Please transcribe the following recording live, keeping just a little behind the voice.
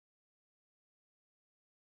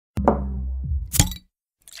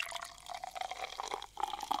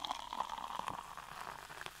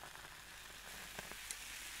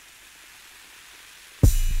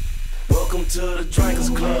Welcome to the Drinkers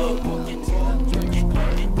Club.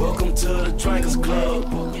 Welcome to the Drinkers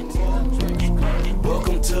Club.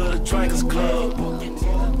 Welcome to the Drinkers Club.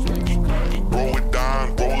 Roll it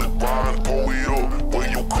down, roll it down, pour it up, where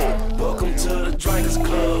you cook. Welcome to the Drinkers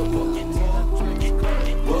Club.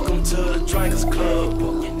 Welcome to the Drinkers Club.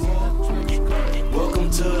 Welcome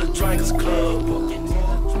to the Drinkers Club.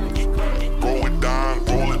 Roll it down,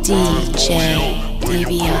 roll it down, DJ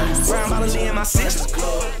DBS. Grandmother in my sister's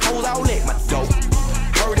club, hoes all at my door.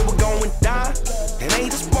 Heard it was going down, and they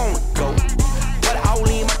just wanna go. But all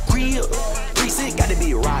in my grill, precinct got to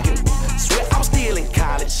be rockin'. Swear I was still in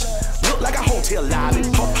college, look like a hotel lobby.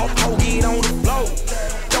 Ho, get on the floor,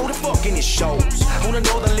 throw the fuck in his shows. On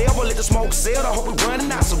another level, let the smoke sell. I hope we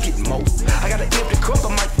running out, so get more. I got an empty cup, I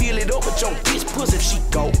might fill it up, but your bitch pussy if she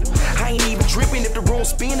go. I ain't even tripping if the room's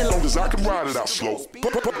spinning, long as I can ride it out slow.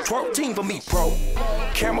 Twerk team for me, pro.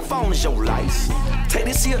 Camera phone is your lights. Take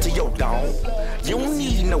this here to your dome. You don't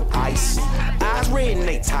need no ice. Eyes red and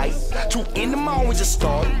they tight. 2 in the morning we just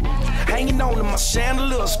started. Hanging on to my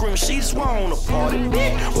chandelier, screaming she just wanna party.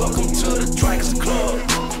 Welcome to the Drinkers Club.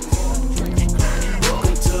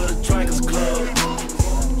 Welcome to the Drinkers Club.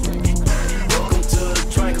 Welcome to the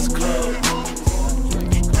Drinkers Club.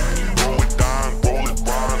 Roll it down, roll it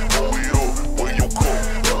down, pour it up, where you cook.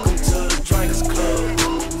 Welcome to the Drinkers Club.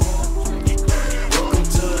 Welcome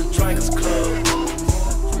to the Drinkers Club.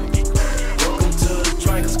 Welcome to the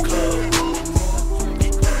Drinkers Club.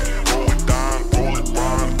 Roll it down, pour it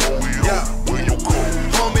up, where you cook.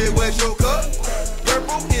 Homie, where's your cup?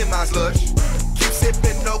 Purple in my slush. Keep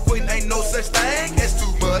sipping, no queen, ain't no such thing as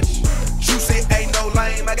too much. You say ain't no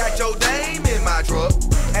lame, I got your dame in my truck.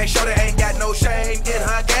 And shorty ain't got no shame in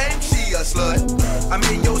her game, she a slut. I'm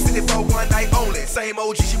in your city for one night only. Same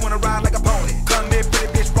OG, she wanna ride like a pony. Come here, pretty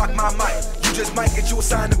bitch, rock my mic. You just might get you a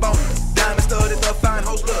sign to bonus. Diamond studded, the fine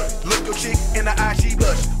hoes love. Look your chick in the eye, she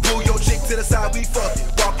blush. Pull your chick to the side, we fucking.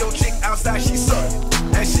 Walk your chick outside, she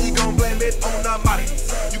suckin'. And she gon' blame it on the money.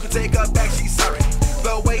 You can take her back, she's sorry.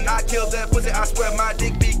 The way I kill that pussy, I swear my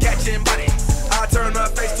dick be catching bodies. I turn her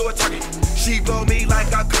face to a target. She blow me like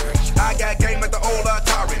a cartridge. I got game like the old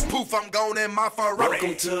Atari. Poof, I'm gone in my Ferrari.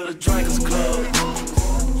 Welcome to the Drinkers Club.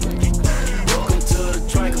 Welcome to the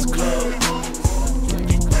Drinkers Club.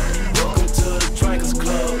 Welcome to the Drinkers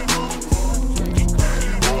Club.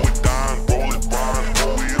 Roll it down, pour it up,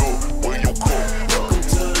 where you cook. Welcome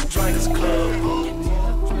to the Drinkers Club.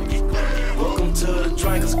 Welcome to the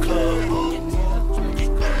Drinkers Club.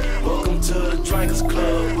 Welcome to the Drinkers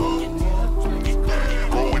Club.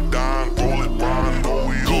 Roll it down, pour it up,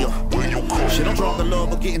 where you cook. Shit, I'm drunk in love,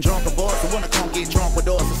 but getting drunk of boys. So when I come get drunk with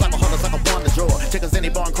us, it's like a hug, it's like a wonder drawer. Take us any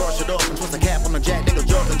bar and crush it up and twist the cap on the jack, niggas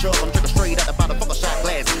jug and drug. I'm drinking straight out the bottle, fuck a shot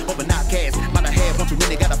glass. Hoping not cast, might have had one too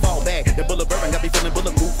many, gotta fall back. The bullet bourbon got me feeling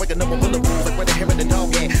bulletproof, waking up with bulletproof, like where the hair and the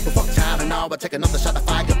dog at. But fuck time and all, I take another shot of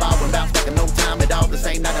fire, goodbye, and bounce back in no time at all. The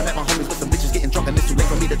same night I met my homies with some bitches getting drunk, and it's too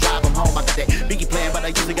late for me to drive them home. I got that Biggie plan, but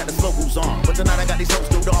I usually got the slow moves on. But tonight I got these hoes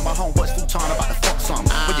screwed on my homeboys futon, about to fuck some.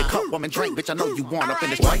 With your cup, woman, drink, bitch, I know you want up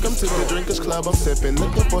in this. Welcome to the Drinkers Club, I'm sipping.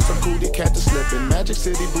 Looking for some cootie cat to slipping. Magic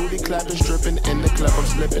City booty clapping, stripping. In the club, I'm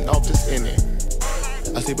slipping off this inning.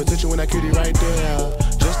 I see potential when that cutie right there.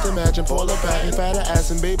 Just imagine, pull a patent, fatter ass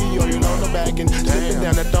and baby oil on the back and slipping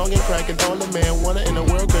down that thong and cracking. All the man wanna in the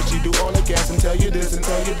world, cause she do all the gas and tell you this and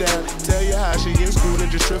tell you that. Tell you how she in school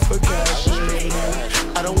and just trip for cash.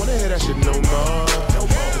 I don't wanna hear that shit no more.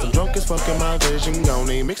 Cause I'm drunk as fuck in my vision,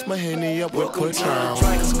 gonna mix my Henny up with Patron. Welcome to the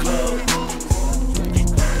Drinkers Club.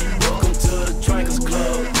 Welcome to the Drinkers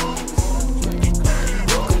Club.